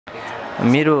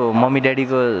मेरो मम्मी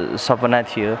ड्याडीको सपना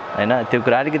थियो हैन त्यो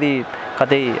कुरा अलिकति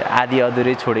कतै आधी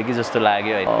अधुरै छोडे कि जस्तो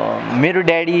लाग्यो है मेरो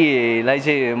ड्याडीलाई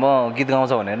चाहिँ म गीत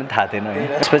गाउँछ भनेर पनि थाहा थिएन है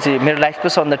त्यसपछि मेरो लाइफको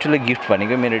सबभन्दा ठुलो गिफ्ट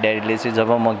भनेको मेरो ड्याडीले चाहिँ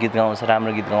जब म गीत गाउँछ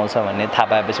राम्रो गीत गाउँछ भन्ने थाहा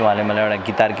पाएपछि उहाँले मलाई एउटा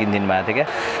गिटार किनिदिनु भएको थियो क्या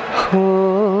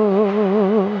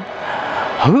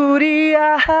हुरी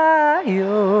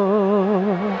आयो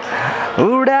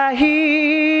उडाही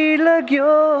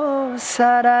लग्यो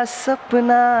सारा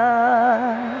सपना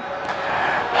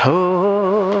हो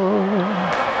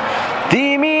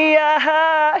तिमी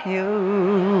आयो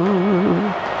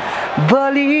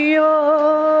बलियो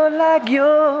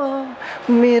लाग्यो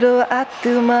मेरो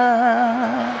आत्मा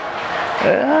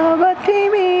अब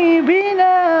तिमी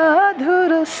बिना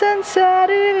अधुरो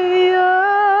संसार यो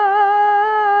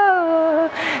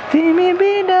तिमी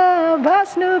बिना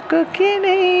बाँच्नुको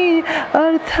किनै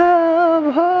अर्थ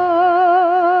भो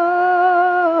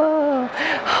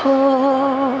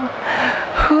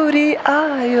हुरी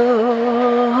आयो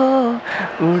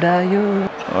उडायो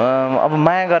अब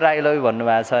माया गरेर आई लभ यु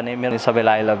भन्नुभएको छ भने मेरो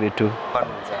सबैलाई I love you to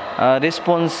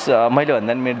response मैले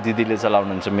भन्दा पनि मेरो दिदीले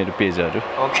चलाउनुहुन्छ मेरो पेजहरू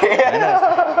होइन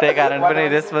त्यही कारण पनि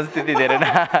रेस्पोन्स त्यति धेरै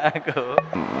नआएको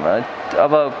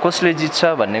अब कसले जित्छ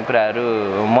भन्ने कुराहरू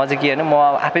म चाहिँ के होइन म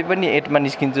आफै पनि एटमा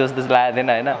निस्किन्छु जस्तो लागेको थिएन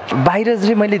होइन बाहिर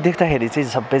चाहिँ मैले देख्दाखेरि चाहिँ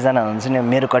सबैजना हुन्छ नि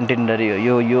मेरो कन्टेन्डर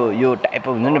यो टाइपको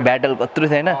हुन्छ नि ब्याटल कत्रो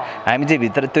थियो होइन हामी चाहिँ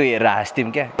भित्र त्यो हेरेर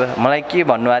हाँस्थ्यौँ क्या मलाई के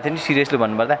भन्नुभएको थियो नि सिरियसली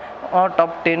भन्नुपर्दा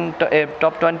टप 10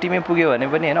 टप 20मै पुग्यो भने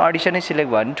पनि होइन अडिसनै सिलेक्ट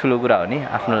भयो भने ठुलो कुरा हो नि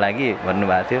आफ्नो लागि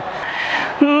भन्नुभएको थियो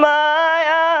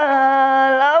माया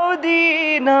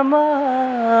लाउँदिन म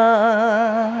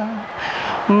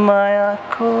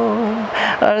मायाको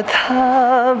अर्थ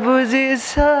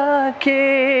बुझिसके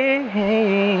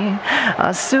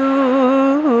आँसु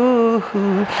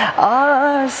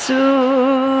आँसु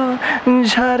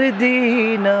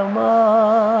झर्दिन म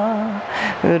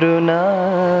रुन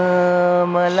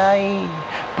मलाई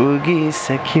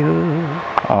पुगिसक्यो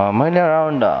मैले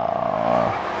अराउन्ड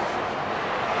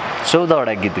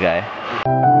 14वटा गीत गाएँ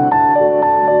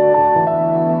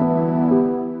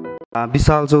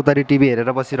विशाल चौतारी टिभी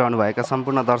हेरेर बसिरहनुभएका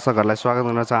सम्पूर्ण दर्शकहरूलाई स्वागत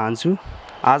गर्न चाहन्छु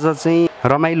आज चाहिँ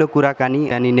रमाइलो कुराकानी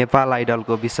यानि नेपाल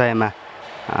आइडलको विषयमा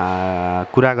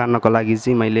कुरा गर्नको लागि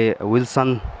चाहिँ मैले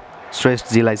विल्सन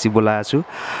श्रेष्ठजीलाई चाहिँ बोलाएको छु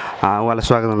उहाँलाई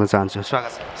स्वागत गर्न चाहन्छु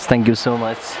स्वागत छ थ्याङ्क यू सो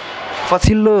मच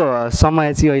पछिल्लो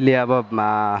समय चाहिँ अहिले अब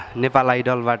नेपाल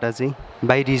आइडलबाट चाहिँ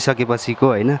बाहिरिसकेपछिको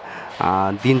होइन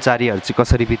दिनचर्याहरू चाहिँ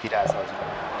कसरी बितिरहेछ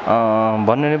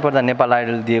भन्नु नै पर्दा नेपाल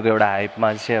आइडल दिएको एउटा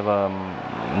हाइपमा चाहिँ अब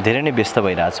धेरै नै व्यस्त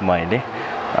भइरहेको छु म अहिले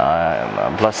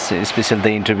प्लस स्पेसल द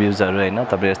इन्टरभ्युजहरू होइन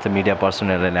तपाईँ जस्तो मिडिया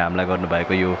पर्सनहरूले हामीलाई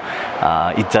गर्नुभएको यो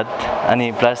इज्जत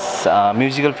अनि प्लस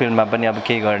म्युजिकल फिल्डमा पनि अब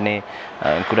केही गर्ने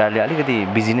कुराले अलिकति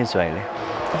बिजी नै छु अहिले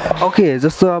ओके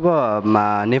जस्तो अब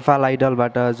नेपाल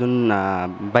आइडलबाट जुन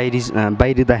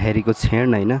बाहिरिँदाखेरिको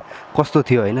क्षण होइन कस्तो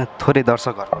थियो होइन थोरै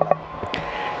दर्शकहरू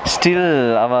स्टिल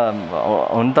अब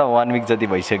हुन त 1 विक जति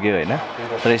भइसक्यो होइन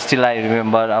तर स्टिल आई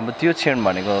रिमेम्बर अब त्यो क्षण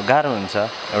भनेको गाह्रो हुन्छ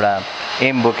एउटा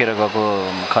एम बोकेर गएको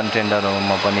कन्टेन्डर हो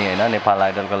म पनि होइन नेपाल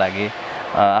आइडलको लागि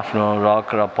आफ्नो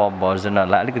रक र पप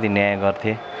भर्जनहरूलाई अलिकति न्याय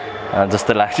गर्थेँ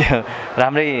जस्तो लाग्थ्यो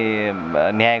राम्रै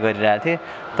न्याय गरिरहेको थिएँ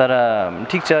तर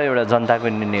ठिक छ एउटा जनताको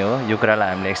निर्णय हो यो कुरालाई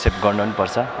हामीले एक्सेप्ट गर्नु पनि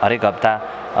पर्छ हरेक हप्ता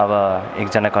अब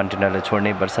एकजना कन्टेन्डरले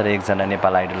छोड्नै पर्छ र एकजना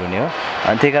नेपाल आइडल हुने हो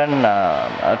अनि त्यही कारण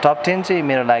टप 10 चाहिँ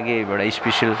मेरो लागि एउटा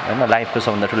स्पेसल होइन लाइफको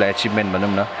सबभन्दा ठुलो एचिभमेन्ट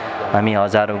भनौँ न हामी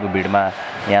हजारौँको भिडमा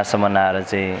यहाँसम्म आएर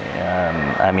चाहिँ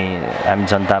हामी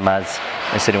जनतामाझ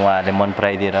यसरी उहाँहरूले मन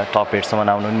पराइदिएर टप 8सम्म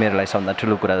आउनु पनि मेरो लागि सबभन्दा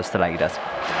ठुलो कुरा जस्तो लागिरहेछ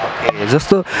ओके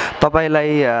जस्तो तपाईँलाई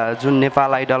जुन नेपाल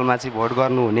आइडलमा चाहिँ भोट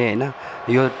गर्नुहुने होइन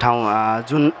यो ठाउँ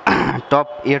जुन टप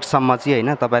 8सम्म चाहिँ होइन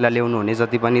तपाईँलाई ल्याउनु हुने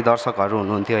जति पनि दर्शकहरू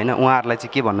हुनुहुन्थ्यो होइन उहाँहरूलाई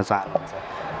चाहिँ के भन्न चाहनुहुन्छ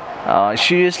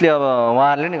सिरियसली अब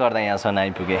उहाँहरूले नै गर्दा यहाँसम्म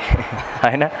आइपुगे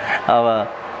होइन अब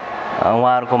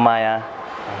उहाँहरूको माया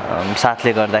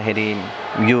साथले गर्दाखेरि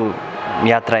यो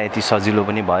यात्रा यति सजिलो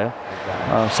पनि भयो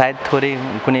सायद थोरै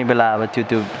कुनै बेला अब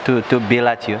त्यो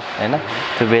बेला थियो होइन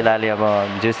त्यो बेलाले अब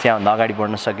जस त्यहाँभन्दा अगाडि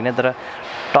बढ्न सकिनँ तर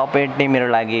टप 8 नै मेरो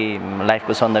लागि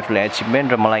लाइफको सबभन्दा ठुलो एचिभमेन्ट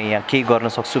र मलाई यहाँ केही गर्न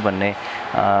सक्छु भन्ने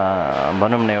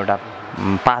भनौँ न एउटा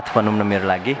पाथ भनौँ न मेरो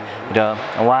लागि र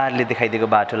उहाँहरूले देखाइदिएको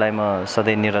बाटोलाई म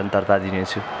सधैँ निरन्तरता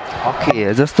दिनेछु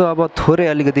ओके जस्तो अब थोरै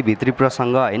अलिकति भित्री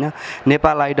प्रसङ्ग होइन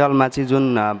नेपाल आइडलमा चाहिँ जुन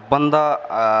बन्द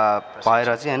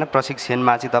भएर चाहिँ होइन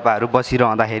प्रशिक्षणमा चाहिँ तपाईँहरू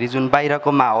बसिरहँदाखेरि जुन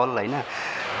बाहिरको माहौल होइन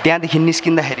त्यहाँदेखि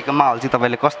निस्किँदाखेरिको माहौल चाहिँ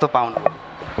तपाईँले कस्तो पाउनु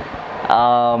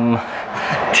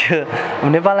त्यो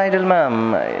नेपाल आइडलमा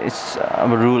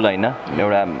अब रुल होइन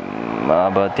एउटा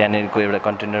अब त्यहाँनिरको एउटा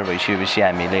कन्टेन्टर भइसकेपछि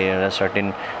हामीले एउटा सर्टेन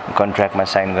कन्ट्र्याक्टमा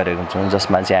साइन गरेको हुन्छौँ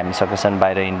जसमा चाहिँ हामी सकेसम्म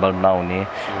बाहिर इन्भल्भ नहुने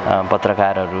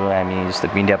पत्रकारहरू हामी जस्तो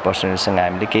मिडिया पर्सनलसँग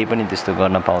हामीले केही पनि त्यस्तो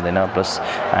गर्न पाउँदैन प्लस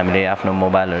हामीले आफ्नो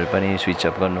मोबाइलहरू पनि स्विच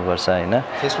अफ गर्नुपर्छ होइन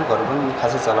फेसबुकहरू पनि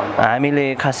खासै चलाउनु हामीले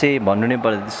खासै भन्नु नै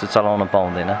पर्दा त्यस्तो चलाउन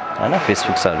पाउँदैन होइन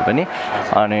फेसबुक्सहरू पनि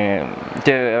अनि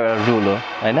त्यो एउटा रुल हो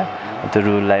होइन त्यो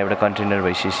रुललाई एउटा कन्टेनर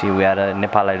भइसकेपछि we are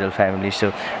Nepal idol family so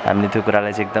हामीले त्यो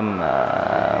कुरालाई चाहिँ एकदम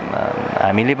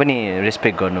हामीले पनि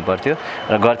रेस्पेक्ट गर्नु पर्थ्यो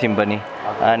र गर्थ्यौँ पनि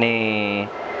अनि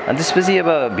त्यसपछि अब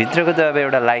भित्रको त अब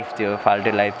एउटा लाइफ थियो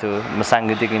फाल्टै लाइफ थियो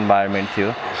साङ्गीतिक इन्भाइरोमेन्ट थियो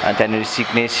त्यहाँनिर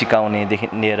सिक्ने सिकाउनेदेखि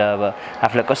लिएर अब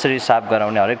आफूलाई कसरी साफ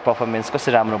गराउने हरेक पर्फर्मेन्स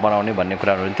कसरी राम्रो बनाउने भन्ने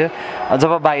कुराहरू हुन्थ्यो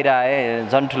जब बाहिर आएँ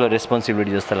झन् ठुलो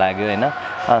रेस्पोन्सिबिलिटी जस्तो लाग्यो होइन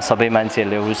सबै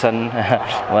मान्छेहरूले उल्सन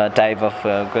टाइप अफ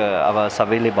अब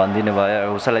सबैले भनिदिनु भयो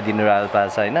उसलाई दिनु पाएको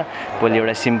छ होइन पहिले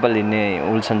एउटा सिम्पल हिँड्ने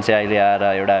उल्सन चाहिँ अहिले आएर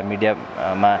एउटा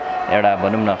मिडियामा एउटा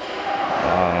भनौँ न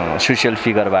सोसियल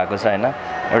फिगर भएको छ होइन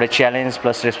एउटा च्यालेन्ज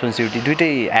प्लस रेस्पोन्सिबिलिटी दुइटै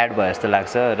एड भयो जस्तो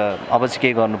लाग्छ र अब चाहिँ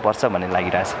केही गर्नुपर्छ भन्ने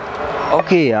लागिरहेछ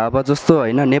ओके अब जस्तो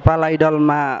होइन नेपाल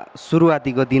आइडलमा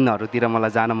सुरुवातीको दिनहरूतिर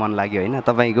मलाई जान मन लाग्यो होइन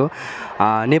तपाईँको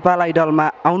नेपाल आइडलमा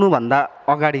आउनुभन्दा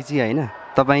अगाडि चाहिँ होइन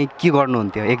तपाईँ के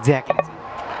गर्नुहुन्थ्यो एक्ज्याक्टली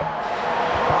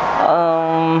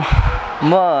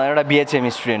म एउटा बिएचएम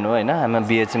स्टुडेन्ट हो होइन आमा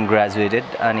बिएचएम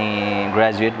ग्रेजुएटेड अनि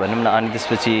ग्रेजुएट भनौँ न अनि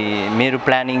त्यसपछि मेरो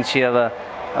प्लानिङ चाहिँ अब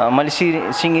मैले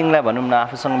सिङ्गिङलाई भनौँ न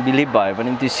आफूसँग बिलिभ भयो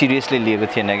भने त्यो सिरियसली लिएको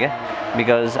थिएन क्या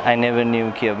बिकज आई नेभर न्यू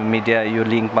कि अब मिडिया यो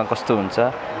लिङ्कमा कस्तो हुन्छ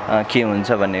के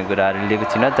हुन्छ भन्ने कुराहरू लिएको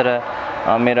थिइनँ तर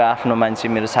मेरो आफ्नो मान्छे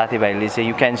मेरो साथीभाइले चाहिँ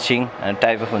you can sync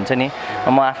type of हुन्छ नि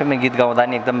म आफैमा गीत गाउँदा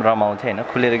नि एकदम रमाउँथेँ होइन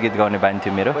खुलेर गीत गाउने बानी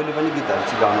थियो मेरो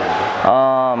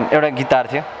एउटा गिटार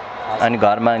थियो अनि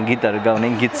घरमा गीतहरू गाउने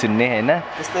गीत सुन्ने होइन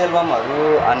त्यस्तो एल्बमहरू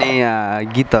अनि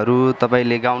गीतहरू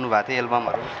तपाईँले गाउनु भएको थियो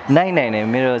एल्बमहरू नै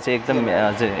मेरो चाहिँ एकदम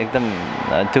हजुर एकदम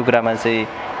त्यो कुरामा चाहिँ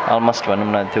अलमोस्ट भनौँ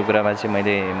न त्यो कुरामा चाहिँ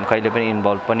मैले कहिले पनि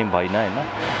इन्भल्भ पनि भइनँ होइन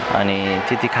अनि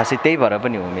त्यति खासै त्यही भएर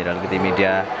पनि हो मेरो अलिकति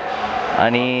मिडिया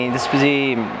अनि त्यसपछि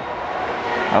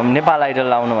नेपाल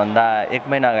आइडल आउनुभन्दा 1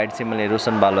 महिना अगाडि चाहिँ मैले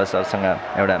रोशन बालुवा सरसँग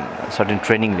एउटा सर्टेन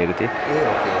ट्रेनिङ लिएको थिएँ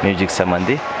म्युजिक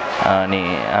सम्बन्धी अनि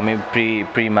हामी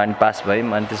प्रीमा पनि पास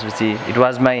भयौँ अनि त्यसपछि इट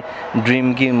वाज माई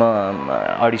ड्रिम कि म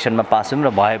अडिसनमा पास हुँ र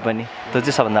भए पनि त्यो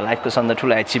चाहिँ सबभन्दा लाइफको सबभन्दा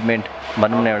ठुलो एचिभमेन्ट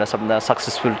भनौँ न एउटा सबभन्दा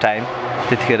सक्सेसफुल टाइम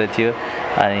त्यतिखेर थियो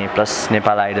अनि प्लस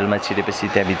नेपाल आइडलमा छिरेपछि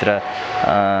त्यहाँभित्र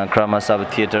क्रमशः अब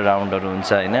थिएटर राउन्डहरू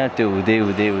हुन्छ होइन त्यो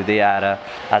हुँदै आएर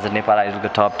आज नेपाल आइडलको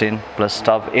टप 10 प्लस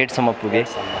टप 8 सम्म पुगेँ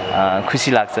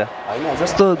खुसी लाग्छ होइन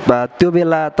जस्तो त्यो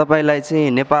बेला तपाईँलाई चाहिँ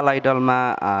नेपाल आइडलमा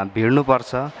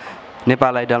भिड्नुपर्छ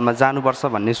नेपाल आइडलमा जानुपर्छ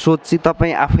भन्ने सोच चाहिँ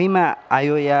तपाईँ आफैमा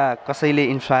आयो या कसैले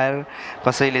इन्स्पायर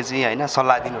कसैले चाहिँ होइन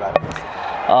सल्लाह दिनुभएको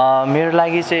मेरो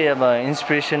लागि चाहिँ अब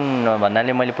इन्सपिरेसन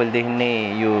भन्नाले मैले पहिलेदेखि नै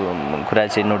यो कुरा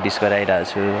चाहिँ नोटिस गराइरहेको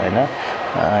छु होइन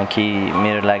कि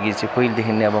मेरो लागि चाहिँ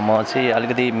पहिलेदेखि नै अब म चाहिँ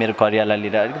अलिकति मेरो करियरलाई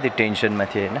लिएर अलिकति टेन्सनमा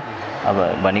थिएँ होइन अब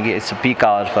भनेको it's pick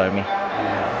our for me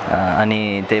अनि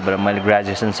त्यही भएर मैले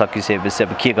ग्रेजुएसन सकिसकेपछि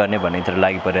अब के गर्ने भन्नेतिर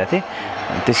लागि परेको थिएँ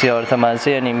त्यसै अर्थमा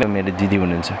चाहिँ अनि मेरो दिदी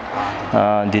हुनुहुन्छ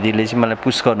दिदीले चाहिँ मलाई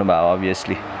पुस गर्नुभयो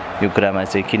अभियसली यो कुरामा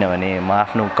चाहिँ किनभने म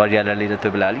आफ्नो करियरलाई लिएर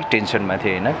त्यो बेला अलिक टेन्सनमा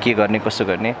थिएँ होइन के गर्ने कसो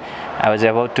गर्ने I was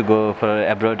about to go for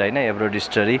abroad होइन एब्रोड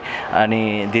स्टडी अनि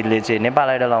दिदीले चाहिँ नेपाल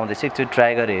आइडल आउँदैछ एकचोटि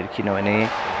ट्राई गरेर हेर किनभने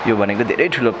यो भनेको धेरै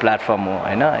ठुलो प्लेटफर्म हो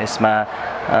होइन यसमा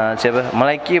चाहिँ अब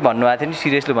मलाई के भन्नुभएको थियो नि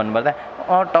सिरियसली भन्नुपर्दा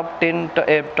टप 10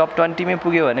 टप 20मै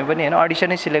पुग्यो भने पनि होइन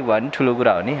अडिसनै सिलेक्ट भयो भने ठुलो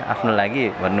कुरा हो नि आफ्नो लागि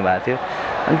भन्नुभएको थियो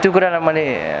अनि त्यो कुरालाई मैले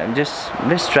जस्ट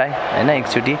लेट्स ट्राई होइन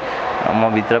एकचोटि म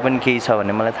भित्र पनि केही छ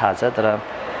भन्ने मलाई थाहा छ तर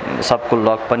सबको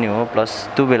लक पनि हो प्लस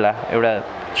त्यो बेला एउटा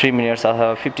 3 मिनट्स अथवा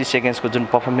 50 सेकेन्ड्सको जुन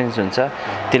पर्फर्मेन्स हुन्छ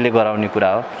त्यसले गराउने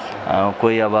कुरा हो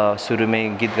कोही अब सुरुमै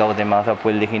गीत गाउँदैमा अथवा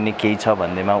पहिलेदेखि नै केही छ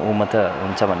भन्दैमा ऊ म त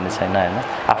हुन्छ भन्ने छैन होइन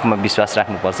आफूमा विश्वास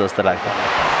राख्नुपर्छ जस्तो लाग्छ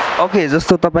ओके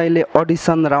जस्तो तपाईँले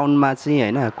अडिसन राउन्डमा चाहिँ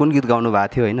होइन कुन गीत गाउनु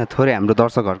भएको थियो होइन थोरै हाम्रो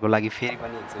दर्शकहरूको लागि फेरि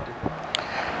पनि एकचोटि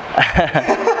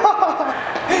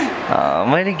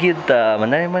मैले गीत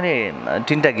भन्दा मैले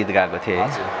 3टा गीत गाएको थिएँ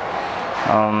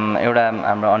एउटा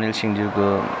हाम्रो अनिल सिंहज्यूको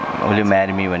उले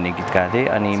म्यारिमी भन्ने गीत गाएको थिएँ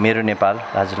अनि मेरो नेपाल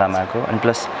राजु लामाको अनि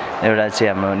प्लस एउटा चाहिँ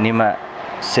हाम्रो निमा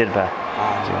शेर्पा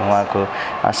उहाँको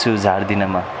आँसु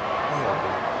झार्दिनमा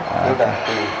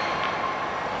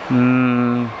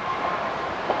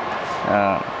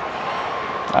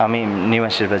हामी निमा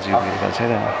शेर्पाजीको गीत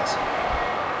गाउँछ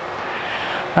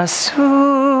आँसु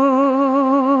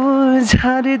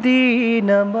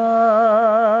झार्दिनमा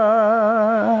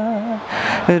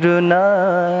रुन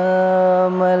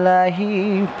मलाई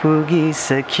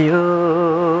पुगिसक्यो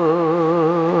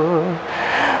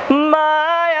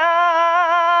माया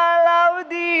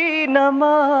लाउदिन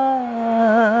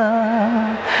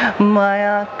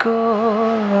मायाको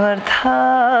अर्थ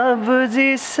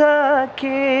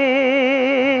बुझिसके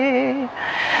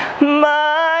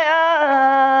माया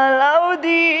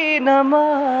लाउँदिन म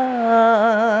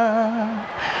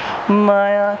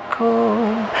मायाको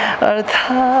अर्थ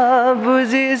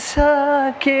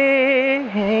बुझिसके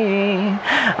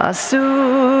आँसु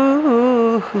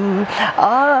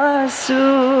आँसु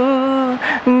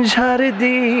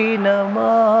झर्दिन म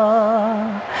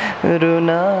रुन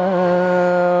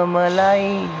मलाई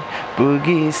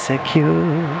पुगिसक्यो।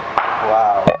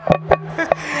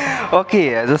 ओके,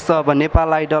 जस्तो अब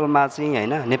नेपाल आइडलमा चाहिँ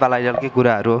होइन, नेपाल आइडलकै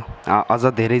कुराहरू अझ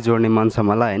धेरै जोड्ने मन छ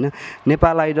मलाई होइन।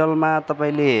 नेपाल आइडलमा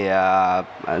तपाईँले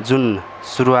जुन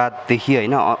सुरुवातदेखि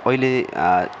होइन अहिले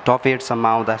टप 8सम्म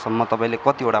आउँदासम्म तपाईँले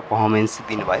कतिवटा पर्फर्मेन्स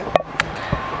दिनुभयो?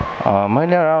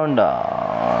 मैले अराउन्ड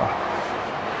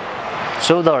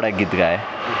 14वटा गीत गाएँ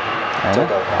होइन।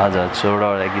 हजुर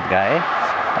 14वटा गीत गाएँ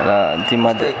र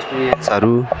तीमध्ये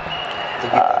एक्सपिरियन्सहरू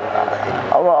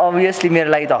अब अभियसली मेरो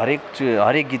लागि त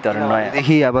हरेक गीतहरू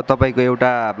नयाँदेखि अब तपाईँको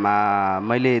एउटा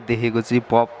मैले देखेको चाहिँ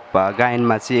पप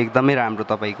गायनमा चाहिँ एकदमै राम्रो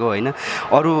तपाईँको होइन।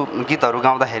 अरू गीतहरू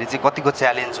गाउँदाखेरि चाहिँ कतिको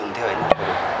च्यालेन्ज हुन्थ्यो होइन?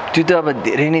 त्यो त अब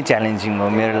धेरै नै च्यालेन्जिङ हो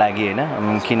मेरो लागि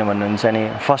होइन। किन भन्नुहुन्छ नि,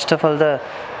 फर्स्ट अफ अल त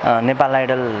नेपाल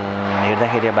आइडल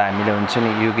हेर्दाखेरि अब हामीले हुन्छ नि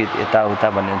यो गीत यताउता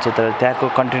भन्ने हुन्छ, तर त्यहाँको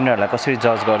कन्टेन्टहरूलाई कसरी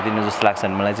जज गरिदिनु जस्तो लाग्छ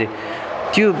भने मलाई चाहिँ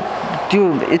त्यो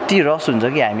यति रस हुन्छ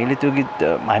कि हामीले त्यो गीत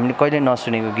हामीले कहिले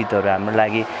नसुनेको गीतहरू हाम्रो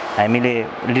लागि हामीले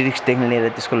लिरिक्सदेखि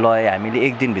लिएर त्यसको लय हामीले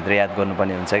एक दिनभित्र याद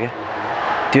गर्नुपर्ने हुन्छ क्या।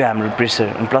 त्यो हाम्रो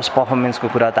प्रेसर प्लस पर्फर्मेन्सको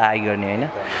कुरा त आइगर्ने होइन।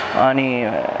 अनि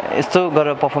यस्तो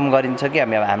गरेर पर्फर्म गरिन्छ कि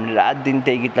हामीले रात दिन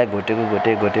त्यही गीतलाई घोटे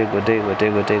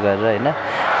गरेर होइन।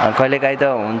 कहिलेकाहीँ त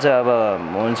हुन्छ अब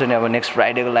हुन्छ नि अब नेक्स्ट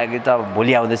फ्राइडेको लागि त अब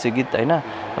भोलि आउँदैछ गीत होइन,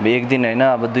 अब एक दिन होइन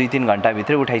अब 2-3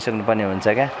 घन्टाभित्रै उठाइसक्नु पर्ने हुन्छ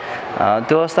क्या।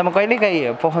 त्यो अवस्थामा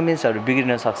कहिलेकाहीँ पर्फर्मेन्सहरू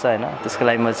बिग्रिन सक्छ होइन, त्यसको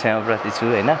लागि म क्षमाप्रति छु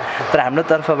होइन। तर हाम्रो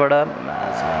तर्फबाट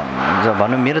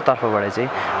भनौँ मेरो तर्फबाट चाहिँ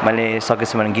मैले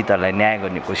सकेसम्म गीतहरूलाई न्याय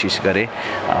गर्ने कोसिस गरेँ।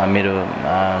 मेरो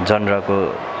जनरको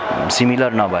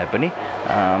सिमिलर नभए पनि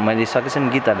मैले सकेसम्म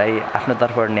गीतहरूलाई आफ्नो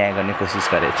तर्फबाट न्याय गर्ने कोसिस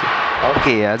गरेको छु।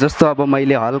 ओके, जस्तो अब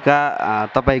मैले हल्का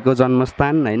तपाईँको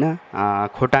जन्मस्थान होइन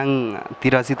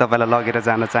खोटाङतिर चाहिँ तपाईँलाई लगेर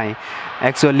जान चाहेँ।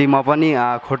 एक्चुअली म पनि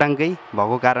खोटाङकै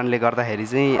भएको कारणले गर्दाखेरि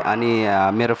चाहिँ अनि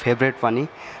मेरो फेभरेट पनि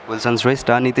उल्सन श्रेष्ठ।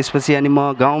 अनि त्यसपछि अनि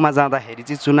म गाउँमा जाँदाखेरि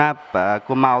चाहिँ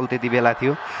चुनावको माहौल त्यति बेला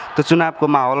थियो। त्यो चुनावको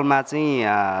माहौलमा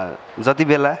चाहिँ जति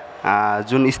बेला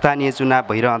जुन स्थानीय चुनाव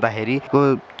भइरहँदाखेरिको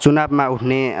चुनावमा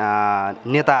उठ्ने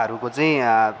नेताहरूको चाहिँ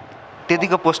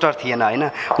त्यतिको पोस्टर थिएन होइन,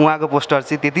 उहाँको पोस्टर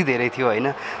चाहिँ त्यति धेरै थियो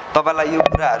होइन। तपाईँलाई यो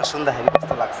कुराहरू सुन्दाखेरि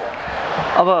कस्तो लाग्छ?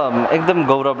 अब एकदम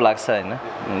गौरव लाग्छ होइन।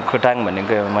 खोटाङ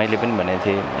भनेको मैले पनि भनेको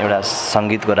थिएँ एउटा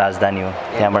सङ्गीतको राजधानी हो।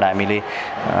 त्यहाँबाट हामीले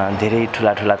धेरै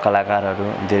ठुला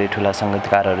कलाकारहरू धेरै ठुला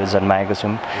सङ्गीतकारहरू जन्माएको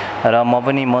छौँ र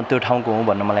म त्यो ठाउँको हुँ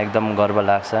भन्न मलाई एकदम गर्व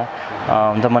लाग्छ।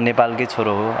 त म नेपालकै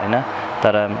छोरो हो होइन,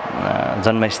 तर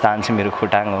जन्मस्थान चाहिँ मेरो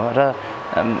खोटाङ हो र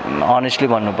अनेस्टली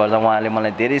भन्नुपर्दा उहाँले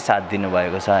मलाई धेरै साथ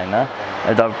दिनुभएको छ होइन।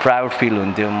 एकदम प्राउड फिल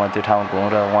हुन्थ्यो म त्यो ठाउँको हुँ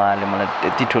र उहाँले मलाई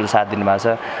त्यति ठुलो साथ दिनुभएको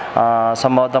छ।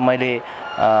 सम्भवतः मैले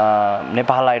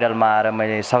नेपाल आइडलमा आएर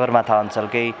मैले सगरमाथा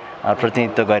अञ्चलकै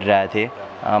प्रतिनिधित्व गरिरहेको थिएँ।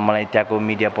 मलाई त्यहाँको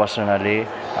मिडिया पर्सनहरूले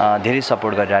धेरै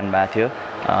सपोर्ट गरिरहनु भएको थियो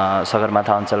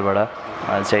सगरमाथा अञ्चलबाट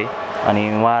चाहिँ। अनि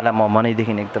उहाँलाई म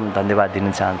मनैदेखि एकदम धन्यवाद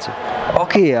दिन चाहन्छु।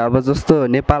 ओके, अब जस्तो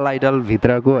नेपाल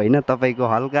आइडलभित्रको होइन तपाईँको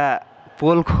हल्का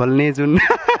पोल खोल्ने जुन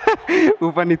ऊ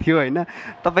पनि थियो होइन।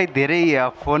 तपाईँ धेरै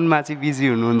फोनमा चाहिँ बिजी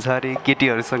हुनुहुन्छ अरे,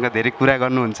 केटीहरूसँग धेरै कुरा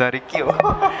गर्नुहुन्छ अरे, के हो?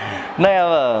 नै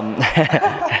अब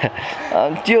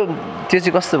त्यो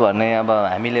चाहिँ कस्तो भने अब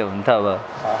हामीले हुन त अब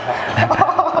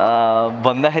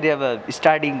भन्दाखेरि अब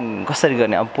स्टार्टिङ कसरी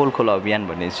गर्ने अब पोल खोल अभियान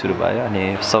भन्ने सुरु भयो।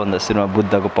 अनि सबभन्दा सुरुमा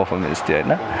बुद्धको पर्फर्मेन्स थियो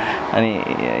होइन।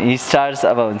 अनि स्टार्स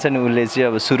अब हुन्छ नि उसले चाहिँ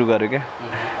अब सुरु गर्यो क्या।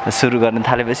 सुरु गर्न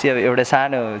थालेपछि अब एउटा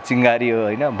सानो चिङ्गारी हो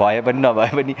होइन, भए पनि नभए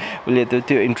पनि उसले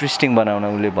त्यो इन्ट्रेस्टिङ बनाउन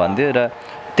उसले भन्थ्यो र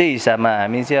त्यही हिसाबमा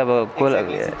हामी चाहिँ अब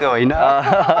होइन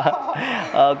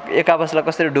एक आपसलाई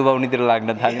कसरी डुबाउनेतिर लाग्न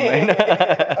थाल्यौँ होइन।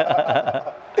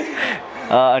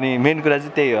 अनि मेन कुरा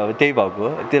चाहिँ त्यही हो, त्यही भएको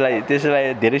हो।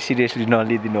 त्यसलाई धेरै सिरियसली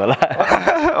नलिदिनु होला।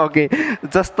 ओके,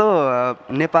 जस्तो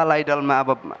नेपाल आइडलमा अब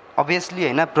अभियसली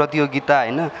होइन प्रतियोगिता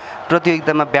होइन,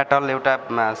 प्रतियोगितामा ब्याटल एउटा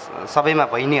सबैमा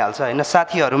भइ नै हाल्छ होइन।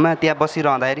 साथीहरूमा त्यहाँ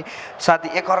बसिरहँदाखेरि साथी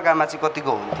एकअर्कामा चाहिँ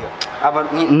कतिको हुन्थ्यो? अब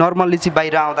नर्मल्ली चाहिँ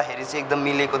बाहिर आउँदाखेरि चाहिँ एकदम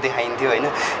मिलेको देखाइन्थ्यो होइन,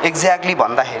 एक्ज्याक्टली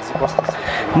भन्दाखेरि चाहिँ कस्तो?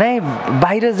 नै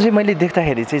बाहिर चाहिँ मैले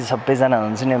देख्दाखेरि चाहिँ सबैजना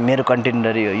हुन्छ नि मेरो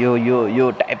कन्टेन्डरी हो,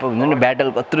 यो टाइप हुन्छ नि ब्याटल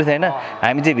कत्रो थियो होइन।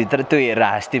 हामी चाहिँ भित्र त्यो हेरेर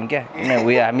हाँस्थ्यौँ क्या, किन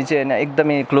उयो हामी चाहिँ होइन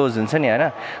एकदमै क्लोज हुन्छ नि होइन।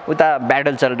 उता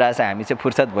ब्याटल चलिरहेछ, हामी चाहिँ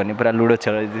फुर्सद भन्ने पुरा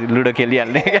लुडो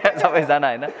खेलिहाल्ने क्या। सबैजना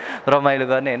होइन रमाइलो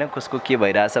गर्ने होइन कसको के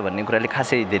भइरहेछ भन्ने कुराले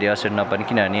खासै धेरै असर नपर्ने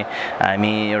किनभने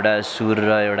हामी एउटा सुर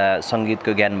र एउटा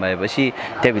सङ्गीतको ज्ञान भएपछि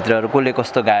त्यहाँभित्र कसले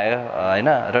कस्तो गायो होइन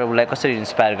र उसलाई कसरी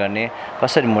इन्सपायर गर्ने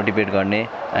कसरी मोटिभेट गर्ने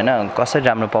होइन कसरी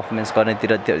राम्रो पर्फर्मेन्स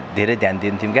गर्नेतिर त्यो धेरै ध्यान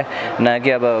दिन्थ्यौँ क्या न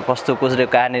कि अब कस्तो कसले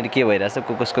कहाँनिर के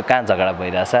भइरहेछ कसको कहाँ झगडा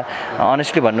भइरहेछ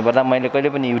अनेस्टली भन्नुपर्दा मैले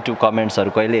कहिले पनि युट्युब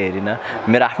कमेन्ट्सहरू कहिले हेरिनँ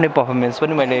मेरो आफ्नै पर्फर्मेन्स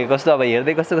पनि मैले कस्तो अब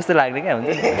हेर्दै कस्तो कस्तो लाग्ने क्या हुन्छ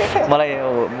नि मलाई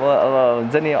अब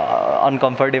हुन्छ नि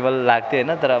अनकम्फर्टेबल लाग्थ्यो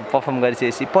होइन तर पर्फर्म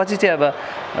गरिसकेपछि पछि चाहिँ अब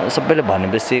सबैले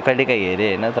भनेपछि कहिलेकाहीँ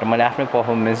हेरेँ होइन तर मैले आफ्नै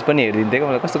पर्फर्मेन्स पनि हेरिदिन्थेँ क्या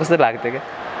मलाई कस्तो कस्तो लाग्थ्यो क्या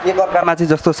एकअर्कामा चाहिँ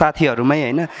जस्तो साथीहरूमै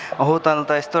होइन हो तँ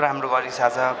त यस्तो राम्रो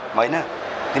गरिसकेछ होइन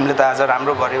तिमीले त आज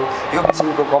राम्रो गर्यौ यो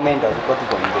किसिमको कमेन्टहरू कति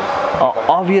भन्थ्यो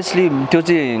अभियसली त्यो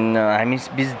चाहिँ हामी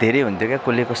बिच धेरै हुन्थ्यो क्या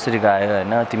कसले कसरी गायो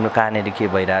होइन तिम्रो कहाँनिर के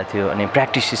भइरहेको थियो अनि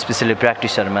प्र्याक्टिस स्पेसली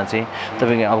प्र्याक्टिसहरूमा चाहिँ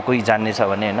तपाईँको अब कोही जान्ने छ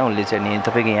भने होइन उसले चाहिँ नि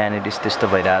तपाईँको यहाँनिर यस्तो यस्तो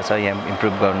भइरहेछ यहाँ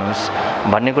इम्प्रुभ गर्नुहोस्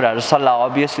भन्ने कुराहरू सल्लाह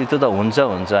अभियसली त्यो त हुन्छ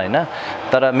होइन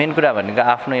तर मेन कुरा भनेको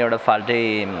आफ्नो एउटा फाल्टै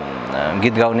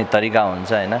गीत गाउने तरिका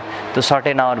हुन्छ होइन त्यो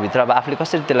सर्टेन आवरभित्र अब आफूले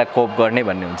कसरी त्यसलाई कोप गर्ने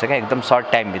भन्ने हुन्छ क्या एकदम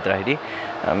सर्ट टाइमभित्रखेरि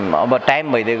अब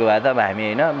टाइम भइदिएको भए त अब हामी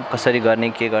होइन कसरी गर्ने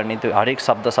के गर्ने त्यो हरेक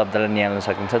शब्दलाई निहाल्न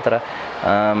सकिन्छ तर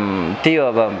त्यही हो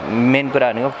अब मेन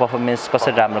कुरा भनेको पर्फर्मेन्स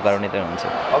कसरी राम्रो गराउने त्यो हुन्छ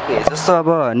ओके जस्तो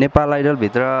अब नेपाल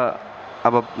आइडलभित्र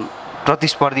अब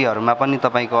प्रतिस्पर्धीहरूमा पनि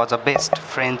तपाईँको अझ बेस्ट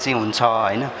फ्रेन्ड चाहिँ हुन्छ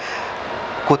होइन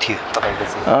को थियो तपाईँको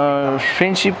चाहिँ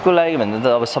फ्रेन्डसिपको लागि भन्दा त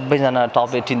अब सबैजना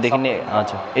टप 18 देखि नै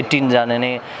हजुर 18 जना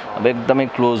नै अब एकदमै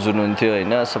क्लोज हुनुहुन्थ्यो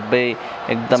होइन सबै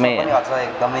एकदमै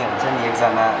हुन्छ नि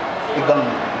एकजना एकदम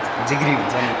जिग्री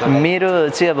हुन्छ नि मेरो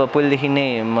चाहिँ अब पहिलेदेखि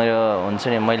नै मेरो हुन्छ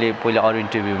नि मैले पहिले अरू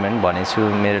इन्टरभ्यूमा पनि भनेको छु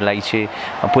मेरो लागि चाहिँ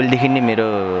पहिलेदेखि नै मेरो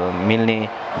मिल्ने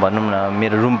भनौँ न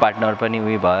मेरो रुम पार्टनर पनि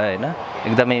उयो भयो होइन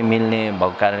एकदमै मिल्ने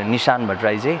भएको कारण निशान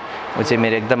भट्टराई चाहिँ ऊ चाहिँ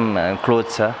मेरो एकदम क्लोज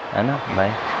छ होइन भाइ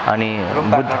अनि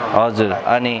बुद्ध हजुर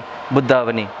अनि बुद्ध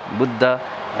पनि बुद्ध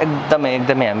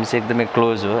एकदमै हामी चाहिँ एकदमै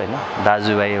क्लोज हो होइन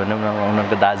दाजुभाइ भनौँ न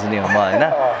उनीहरूको दाजु नै हो म होइन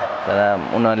तर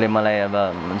उनीहरूले मलाई अब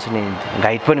हुन्छ नि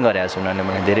गाइड पनि गरेको छ उनीहरूले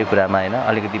मलाई धेरै कुरामा होइन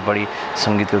अलिकति बढी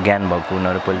सङ्गीतको ज्ञान भएको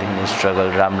उनीहरू पहिलेदेखि नै स्ट्रगल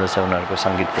राम्रो छ उनीहरूको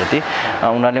सङ्गीतप्रति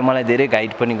उनीहरूले मलाई धेरै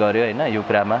गाइड पनि गर्यो होइन यो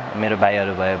कुरामा मेरो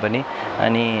भाइहरू भए पनि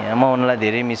अनि म उनीहरूलाई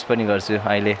धेरै मिस पनि गर्छु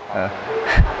अहिले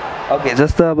ओके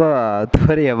जस्तो अब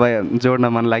थोरै अब जोड्न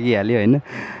मन लागिहाल्यो होइन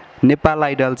नेपाल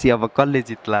आइडल चाहिँ अब कसले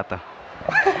जित्ला त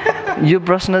यो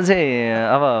प्रश्न चाहिँ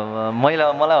अब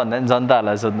मलाई भन्दा पनि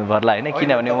जनताहरूलाई सोध्नु पर्ला होइन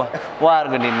किनभने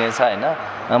उहाँहरूको निर्णय छ होइन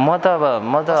म त अब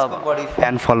बढी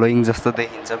फ्यान फलोइङ जस्तो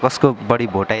देखिन्छ कसको बढी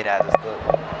भोट आइरहेको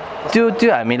जस्तो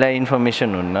त्यो हामीलाई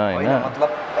इन्फर्मेसन हुन्न होइन मतलब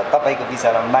तपाईँको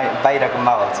विचारमा बाहिरको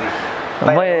माहौल चाहिँ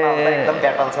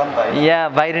यहाँ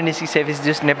बाहिर निस्किसकेपछि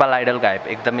जस नेपाल आइडलको हाइप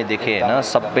एकदमै देखेँ होइन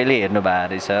सबैले हेर्नु भएको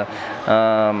रहेछ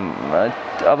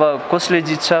अब कसले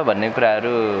जित्छ भन्ने कुराहरू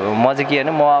म चाहिँ के होइन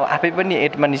म आफै पनि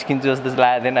एटमा निस्किन्छु जस्तो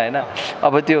लागेको थिएन होइन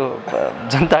अब त्यो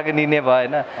जनताको निर्णय भयो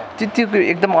होइन त्यो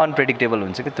एकदम अनप्रेडिक्टेबल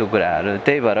हुन्छ कि त्यो कुराहरू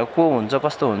त्यही भएर को हुन्छ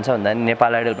कस्तो हुन्छ भन्दा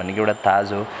नेपाल आइडल भनेको एउटा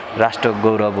ताज हो राष्ट्रको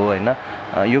गौरव हो होइन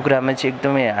यो कुरामा चाहिँ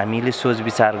एकदमै हामीले सोच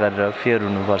विचार गरेर फेयर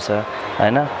हुनुपर्छ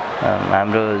होइन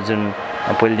हाम्रो जुन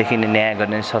पहिलेदेखि नै न्याय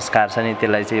गर्ने संस्कार छ नि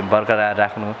त्यसलाई चाहिँ बरकरार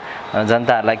राख्नु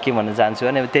जनताहरूलाई के भन्न चाहन्छु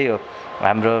भने त्यही हो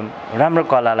हाम्रो राम्रो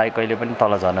कलालाई कहिले पनि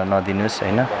तल झर्न नदिनुहोस्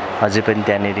होइन अझै पनि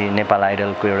त्यहाँनिर नेपाल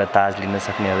आइडलको एउटा ताज लिन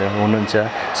सक्नेहरू हुनुहुन्छ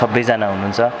सबैजना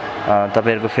हुनुहुन्छ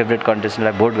तपाईँहरूको फेभरेट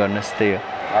कन्टेस्टेन्टलाई भोट गर्नुहोस् त्यही हो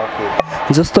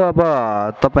जस्तो अब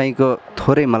तपाईँको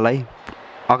थोरै मलाई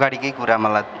अगाडिकै कुरा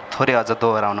मलाई थोरै अझ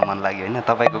दोहोऱ्याउन मन लाग्यो होइन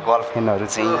तपाईँको गर्लफ्रेन्डहरू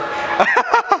चाहिँ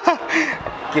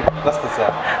के कस्तो छ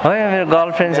होइन मेरो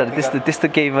गर्लफ्रेन्ड्सहरू त्यस्तो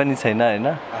केही पनि छैन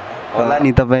होइन होला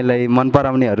नि तपाईँलाई मन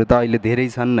पराउनेहरू त अहिले धेरै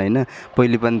छन् होइन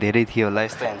पहिले पनि धेरै थियो होला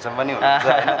यस्तो ह्यान्डसम पनि हुनुहुन्छ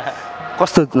होइन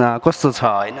कस्तो छ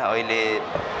होइन अहिले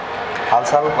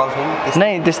हालसाल गर्लफ्रेन्ड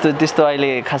नै त्यस्तो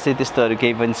अहिले खासै त्यस्तोहरू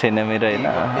केही पनि छैन मेरो होइन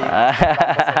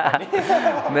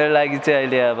मेरो लागि चाहिँ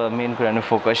अहिले अब मेन कुरा नै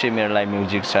फोकसै मेरो लागि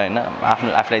म्युजिक छ होइन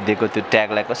आफूलाई दिएको त्यो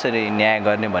ट्यागलाई कसरी न्याय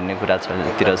गर्ने भन्ने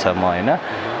कुरातिर छ म होइन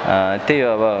त्यही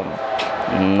हो अब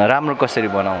राम्रो कसरी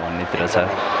बनाऊँ भन्नेतिर छ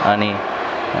अनि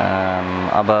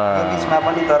अब बिचमा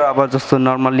पनि तर अब जस्तो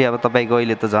नर्मल्ली अब तपाईँको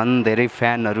अहिले त झन् धेरै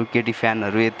फ्यानहरू केटी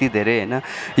फ्यानहरू यति धेरै होइन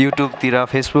युट्युबतिर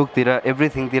फेसबुकतिर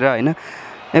एभ्रिथिङतिर होइन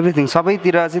एभ्रिथिङ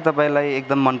सबैतिर चाहिँ तपाईँलाई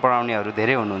एकदम मन पराउनेहरू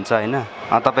धेरै हुनुहुन्छ होइन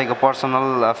तपाईँको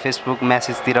पर्सनल फेसबुक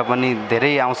म्यासेजतिर पनि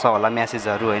धेरै आउँछ होला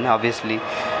म्यासेजहरू होइन अभियसली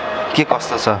के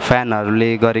कस्तो छ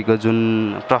फ्यानहरूले गरेको जुन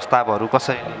प्रस्तावहरू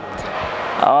कसरी लिनुहुन्छ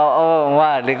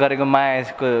उहाँहरूले गरेको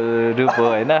मायाको रूप हो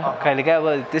होइन कहिलेकाहीँ अब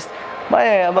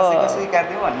अब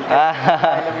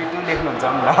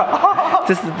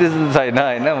त्यस्तो त्यस्तो छैन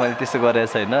होइन मैले त्यस्तो गरेको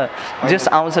छैन जस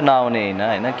आउँछ नआउने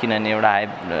होइन किनभने एउटा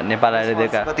हाइप नेपाल आइडल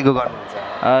दिएका कतिको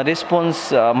गर्नुहुन्छ रेस्पोन्स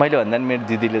मैले भन्दा नि मेरो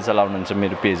दिदीले चलाउनुहुन्छ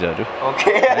मेरो पेजहरू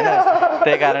होइन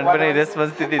त्यही कारण पनि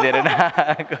रेस्पोन्स त्यति धेरै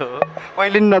नआएको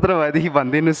मैले नि नत्र भएदेखि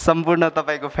भनिदिनु सम्पूर्ण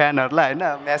तपाईँको फ्यानहरूलाई होइन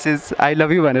म्यासेज आई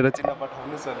लभ यु भनेर चिन्न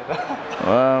पठाउनुहोस्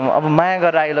भनेर अब माया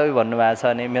गरेर आई लभ यु भन्नुभएको छ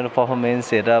भने मेरो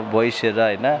पर्फर्मेन्स हेरेर भोइस हेरेर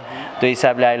होइन त्यो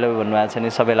हिसाबले आई लभ यु भन्नुभएको छ भने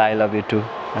सबैलाई आई लभ यु टु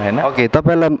होइन ओके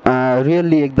तपाईँलाई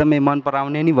रियल्ली एकदमै मन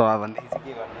पराउने नि भयो भनेदेखि चाहिँ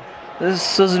के गर्ने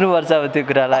सोच्नुपर्छ अब त्यो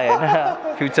कुरालाई होइन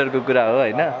फ्युचरको कुरा हो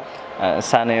होइन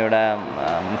सानो एउटा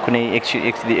कुनै एक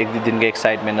दुई दिनको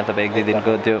एक्साइटमेन्ट अथवा एक दुई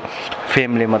दिनको त्यो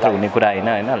फेमले मात्र हुने कुरा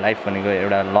होइन लाइफ भनेको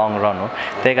एउटा लङ रन हो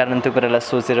त्यही कारण त्यो कुरालाई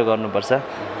सोचेर गर्नुपर्छ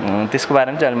त्यसको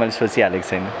बारेमा चाहिँ अहिले मैले सोचिहालेको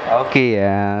छैन ओके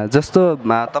जस्तो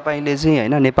तपाईँले चाहिँ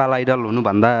होइन नेपाल आइडल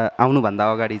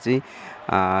आउनुभन्दा अगाडि चाहिँ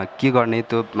के गर्ने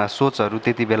त्यो सोचहरू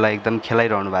त्यति बेला एकदम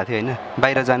खेलाइरहनु भएको थियो होइन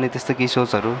बाहिर जाने त्यस्तो केही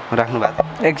सोचहरू राख्नु भएको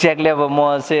थियो एक्ज्याक्टली अब म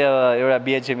चाहिँ एउटा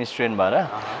बिएचएम स्टुडेन्ट भएर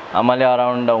मैले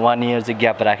अराउन्ड 1 इयर चाहिँ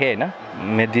ग्याप राखेँ होइन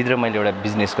मेरो दिदी र मैले एउटा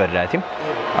बिजनेस गरिरहेको थियौँ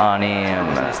अनि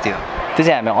त्यो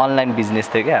चाहिँ हामी अनलाइन बिजनेस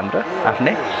थियो क्या हाम्रो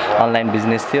आफ्नै अनलाइन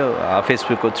बिजनेस थियो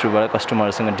फेसबुकको थ्रुबाट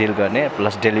कस्टमरसँग डिल गर्ने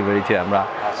प्लस डेलिभरी थियो हाम्रो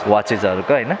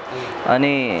वाचेसहरूको होइन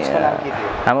अनि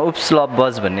हाम्रो उप्स लभ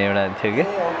बज भन्ने एउटा थियो कि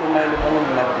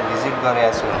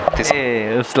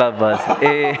ए उप्स लभ बज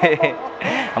ए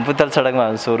पुतल सडकमा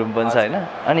सोरुम पनि छ होइन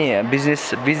अनि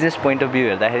बिजनेस पोइन्ट अफ भ्यू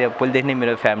हेर्दाखेरि अब पहिलेदेखि नै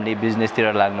मेरो फ्यामिली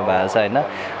बिजनेसतिर लाग्नु भएको छ होइन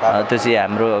त्यो चाहिँ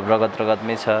हाम्रो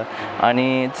रगतमै छ अनि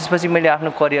त्यसपछि मैले आफ्नो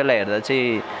करियरलाई हेर्दा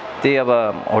चाहिँ त्यही अब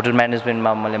होटल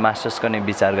म्यानेजमेन्टमा मैले मास्टर्स गर्ने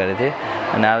विचार गरेको थिएँ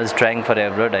अनि I was trying for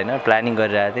abroad होइन प्लानिङ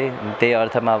गरिरहेको थिएँ त्यही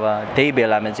अर्थमा अब त्यही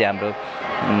बेलामा चाहिँ हाम्रो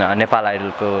नेपाल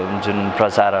आइडलको जुन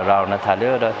प्रचारहरू आउन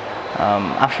थाल्यो र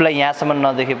आफूलाई यहाँसम्म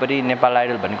नदेखे पनि नेपाल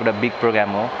आइडल भनेको एउटा बिग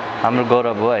प्रोग्राम हो हाम्रो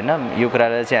गौरव हो होइन यो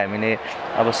कुरालाई चाहिँ हामीले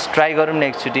अब ट्राई गरौँ न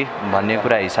एकचोटि भन्ने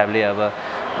कुरा हिसाबले अब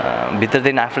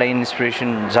भित्रदेखि आफूलाई इन्सपिरेसन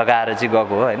जगाएर चाहिँ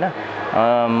गएको हो होइन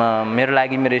मेरो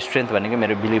लागि मेरो स्ट्रेन्थ भनेको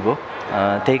मेरो बिलिभ हो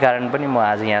त्यही कारण पनि म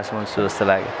आज यहाँसम्म छु जस्तो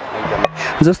लाग्यो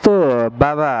जस्तो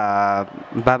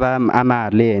बाबा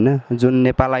आमाहरूले होइन जुन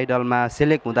नेपाल आइडलमा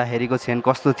सेलेक्ट हुँदाखेरिको क्षण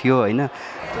कस्तो थियो होइन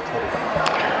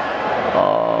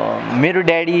मेरो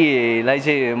ड्याडीलाई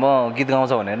चाहिँ म गीत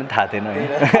गाउँछ भनेर पनि थाहा थिएन है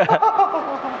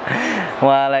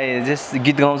उहाँलाई जस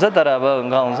गीत गाउँछ तर अब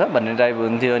गाउँछ भन्ने टाइप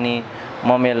हुन्थ्यो अनि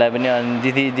मम्मीहरूलाई पनि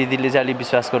अनि दिदीले चाहिँ अलिक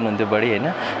विश्वास गर्नुहुन्थ्यो बढी होइन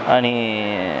अनि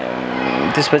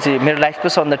त्यसपछि मेरो लाइफको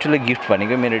सबभन्दा ठुलो गिफ्ट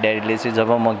भनेको मेरो ड्याडीले चाहिँ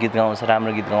जब म गीत गाउँछ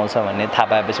राम्रो गीत गाउँछ भन्ने थाहा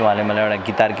पाएपछि उहाँले मलाई एउटा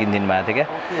गिटार किनिदिनु भएको थियो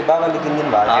क्या बाबाले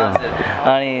किनिदिनु भएको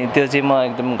थियो अनि त्यो चाहिँ म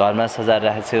एकदम घरमा सजाएर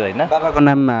राखेको छु होइन बाबाको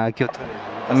नाम के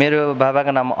थियो मेरो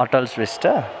बाबाको नाम अटल श्रेष्ठ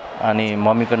अनि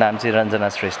मम्मीको नाम चाहिँ रञ्जना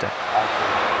श्रेष्ठ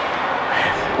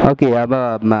ओके अब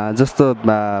जस्तो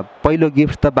पहिलो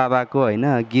गिफ्ट त बाबाको होइन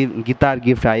गिटार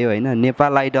गिफ्ट आयो होइन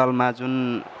नेपाल आइडलमा जुन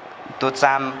त्यो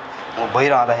चाम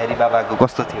भइरहँदाखेरि बाबाको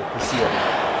कस्तो थियो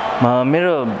खुसीहरू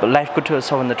मेरो लाइफको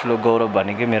सबभन्दा ठुलो गौरव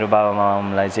भनेकै मेरो बाबा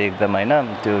मामालाई चाहिँ एकदम होइन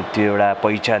त्यो एउटा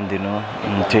पहिचान दिनु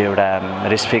त्यो एउटा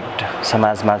रेस्पेक्ट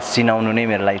समाजमा चिनाउनु नै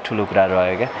मेरो लागि ठुलो कुरा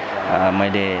रह्यो क्या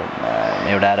मैले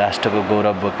एउटा राष्ट्रको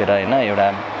गौरव बोकेर होइन एउटा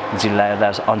जिल्ला एउटा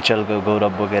अञ्चलको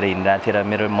गौरव बोकेर हिँडिरहेको थिएँ र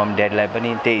मेरो मम्मी ड्याडीलाई पनि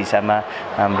त्यही हिसाबमा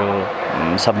हाम्रो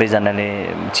सबैजनाले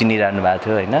चिनिरहनु भएको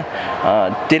थियो होइन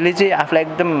त्यसले चाहिँ आफूलाई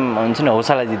एकदम हुन्छ नि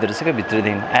हौसला दिँदो रहेछ क्या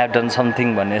भित्रदेखि आई हेभ डन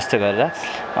समथिङ भन्ने यस्तो गरेर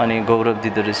अनि गौरव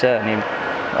दिँदो रहेछ अनि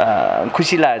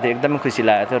खुसी लागेको थियो एकदमै खुसी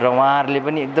लागेको थियो र उहाँहरूले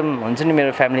पनि एकदम हुन्छ नि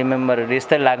मेरो फ्यामिली मेम्बरहरू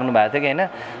यस्तै लाग्नु भएको थियो कि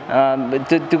होइन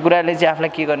त्यो कुराले चाहिँ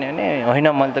आफूलाई के गर्ने भने होइन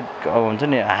मैले त हुन्छ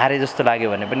नि हारे जस्तो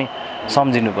लाग्यो भने पनि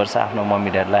सम्झिनुपर्छ आफ्नो मम्मी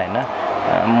ड्याडीलाई होइन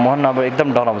मन अब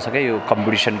एकदम डराउँछ क्या यो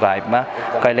कम्पिटिसनको हाइपमा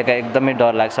कहिलेकाहीँ एकदमै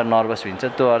डर लाग्छ नर्भस हुन्छ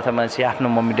त्यो अर्थमा चाहिँ आफ्नो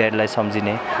मम्मी ड्याडीलाई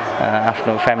सम्झिने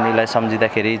आफ्नो फ्यामिलीलाई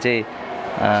सम्झिँदाखेरि चाहिँ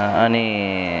अनि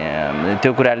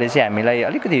त्यो कुराले चाहिँ हामीलाई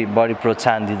अलिकति बढी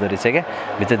प्रोत्साहन दिँदो रहेछ क्या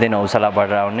भित्रदेखि हौसला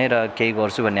बढेर आउने र केही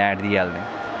गर्छु भन्ने आँट दिइहाल्ने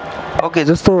ओके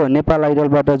जस्तो नेपाल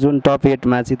आइडलबाट जुन टप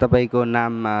 8मा चाहिँ तपाईँको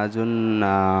नाम जुन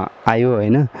आयो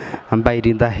होइन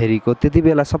बाहिरिँदाखेरिको त्यति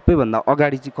बेला सबैभन्दा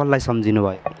अगाडि चाहिँ कसलाई सम्झिनु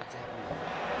भयो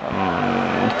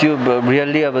त्यो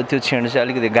रियल्ली अब त्यो क्षण चाहिँ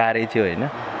अलिकति गाह्रै थियो होइन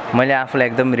मैले आफूलाई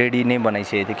एकदम रेडी नै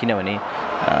बनाइसकेको थिएँ किनभने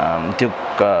त्यो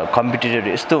कम्पिटिटर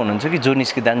यस्तो हुनुहुन्छ कि जो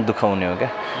निस्किँदा पनि दुःख हुने हो क्या।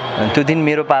 त्यो दिन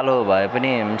मेरो पालो भए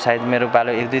पनि सायद मेरो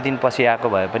पालो 1-2 दिन पछि आएको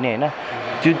भए पनि होइन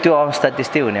त्यो अवस्था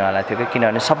त्यस्तै हुनेवाला थियो क्या।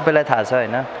 किनभने सबैलाई थाहा छ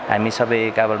होइन हामी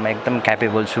सबै काबलमा एकदम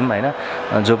क्यापेबल छौँ होइन,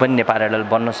 जो पनि नेपाल आइडल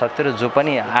बन्न सक्थ्यो र जो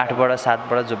पनि 8बाट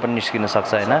 7बाट जो पनि निस्किन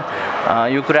सक्छ होइन।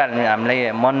 यो कुरा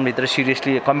हामीलाई मनभित्र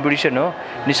सिरियसली कम्पिटिसन हो,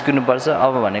 निस्किनुपर्छ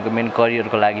अब भनेको मेन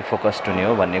करियरको लागि फोकस्ड हुने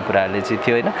हो भन्ने कुराहरूले चाहिँ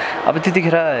थियो होइन। अब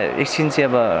त्यतिखेर एकछिन चाहिँ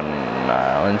अब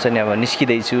हुन्छ नि अब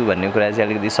निस्किँदैछु भन्ने कुरा चाहिँ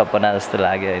अलिकति सपना जस्तो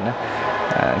लाग्यो होइन।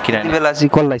 किनभने बेला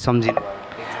चाहिँ कसलाई सम्झिनु?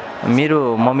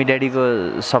 मेरो मम्मी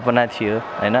ड्याडीको सपना थियो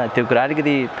होइन, त्यो कुरा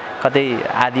अलिकति कतै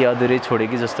आधी अधुरै छोडेँ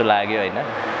कि जस्तो लाग्यो होइन।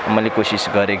 मैले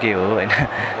कोसिस गरेकै हो होइन,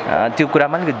 त्यो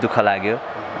कुरामा अलिकति दुःख लाग्यो।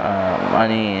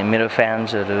 अनि मेरो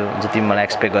फ्यान्सहरू जति मलाई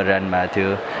एक्सपेक्ट गरिरहनु भएको थियो,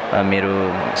 मेरो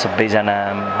सबैजना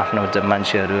आफ्नो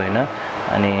मान्छेहरू होइन,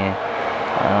 अनि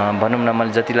भनौँ न मैले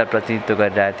जतिलाई प्रतिनिधित्व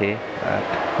गरिरहेको थिएँ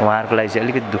उहाँहरूको लागि चाहिँ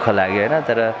अलिकति दुःख लाग्यो होइन।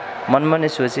 तर मनमा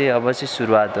नै सोचेँ अब चाहिँ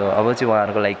सुरुवात हो, अब चाहिँ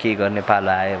उहाँहरूको लागि केही गर्ने पालो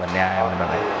आयो भन्ने आयो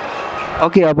मलाई।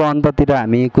 ओके, अब अन्ततिर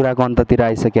हामी कुराको अन्ततिर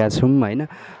आइसकेका छौँ होइन।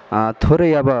 थोरै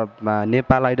अब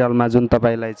नेपाल आइडलमा जुन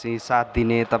तपाईँलाई चाहिँ साथ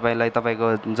दिने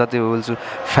तपाईँको जति हुल्छु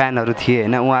फ्यानहरू थिए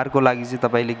होइन, उहाँहरूको लागि चाहिँ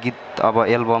तपाईँले गीत अब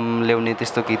एल्बम ल्याउने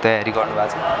त्यस्तो केही तयारी गर्नुभएको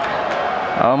छ?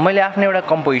 मैले आफ्नो एउटा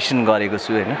कम्पोजिसन गरेको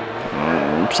छु होइन,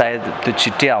 सायद त्यो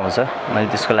छिट्टै आउँछ। मैले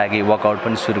त्यसको लागि वर्कआउट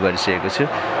पनि सुरु गरिसकेको छु।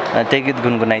 त्यही गीत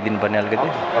गुनगुनाइदिनु पर्ने अलिकति,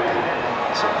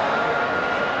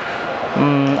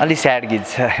 अलि स्याड गीत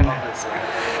छ होइन।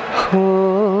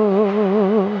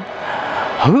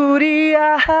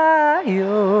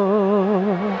 हुरियायो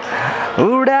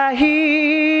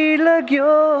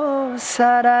उडाइलग्यो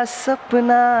सारा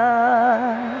सपना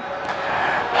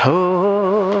हो,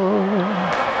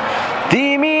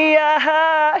 तिमी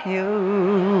आयो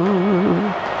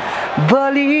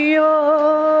बलियो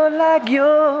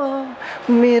लाग्यो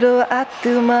मेरो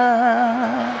आत्मा,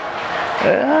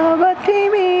 अब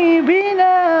तिमी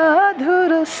बिना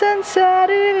अधुरो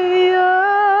संसार यो,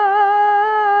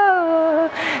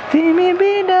 तिमी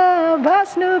बिना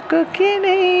बाँच्नुको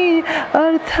किनै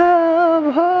अर्थ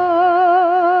भो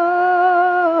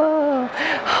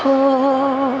हो,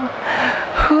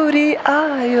 हुरी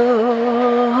आयो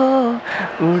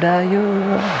उडायो।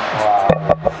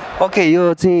 ओके,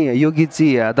 यो चाहिँ यो गीत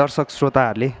चाहिँ दर्शक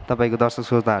श्रोताहरूले तपाईँको दर्शक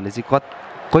श्रोताहरूले चाहिँ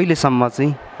कहिलेसम्म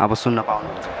चाहिँ अब सुन्न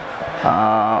पाउनुहुन्छ?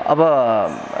 अब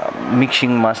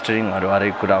मिक्सिङ मास्टरिङहरू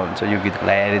हरेक कुरा हुन्छ। यो गीतको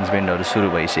लागि एरेन्जमेन्टहरू सुरु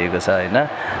भइसकेको छ होइन।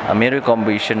 मेरो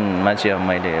कम्पोजिसनमा चाहिँ अब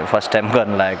मैले फर्स्ट टाइम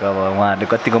गर्न लागेको, अब उहाँहरूले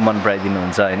कतिको मन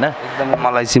पराइदिनुहुन्छ होइन। एकदमै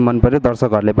मलाई चाहिँ मन पऱ्यो,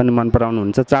 दर्शकहरूले पनि मन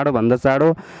पराउनुहुन्छ। चाँडोभन्दा चाँडो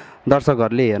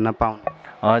दर्शकहरूले हेर्न पाउनु।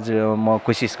 हजुर, म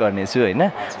कोसिस गर्नेछु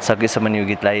होइन, सकेसम्म यो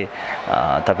गीतलाई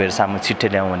तपाईँहरू सामु छिट्टै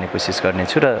ल्याउँ भन्ने कोसिस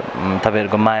गर्नेछु र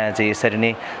तपाईँहरूको माया चाहिँ यसरी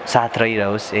नै साथ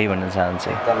रहिरहोस् यही भन्न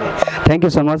चाहन्छु। Thank you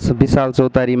so much. विशाल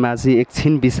चौतारीमा चाहिँ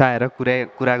एकछिन बिसाएर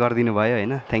कुरा गरिदिनु भयो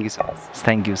होइन। Thank you so much.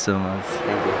 Thank you so much.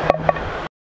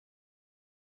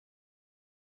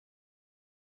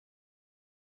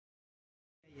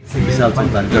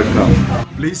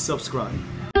 Please subscribe.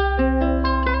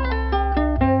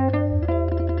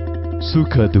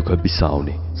 सुख दुःख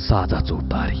बिसाउने साझा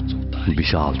चौतारी,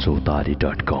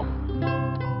 विशालचौतारी.com।